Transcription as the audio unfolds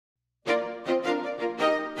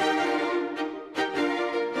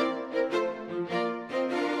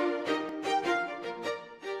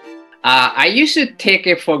I used to take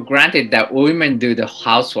it for granted that women do the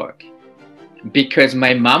housework because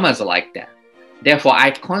my mama's like that. Therefore,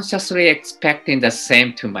 I consciously expecting the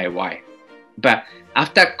same to my wife. But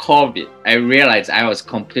after COVID, I realized I was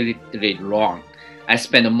completely wrong. I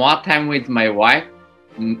spend more time with my wife,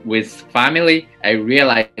 with family. I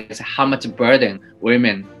realized how much burden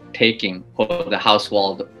women taking for the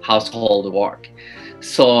household work.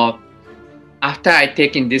 So after I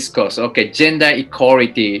taking this course, okay, gender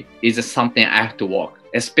equality is something I have to work.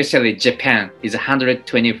 Especially Japan is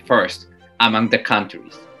 121st among the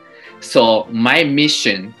countries. So my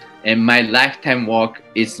mission and my lifetime work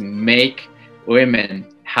is make women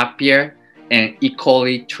happier and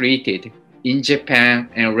equally treated in Japan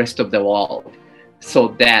and rest of the world, so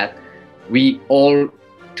that we all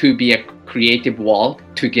to be a creative world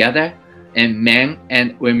together, and men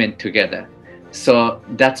and women together. So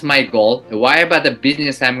that's my goal. Whatever the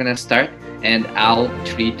business I'm gonna start, and I'll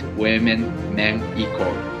treat women, men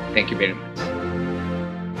equal. Thank you very much.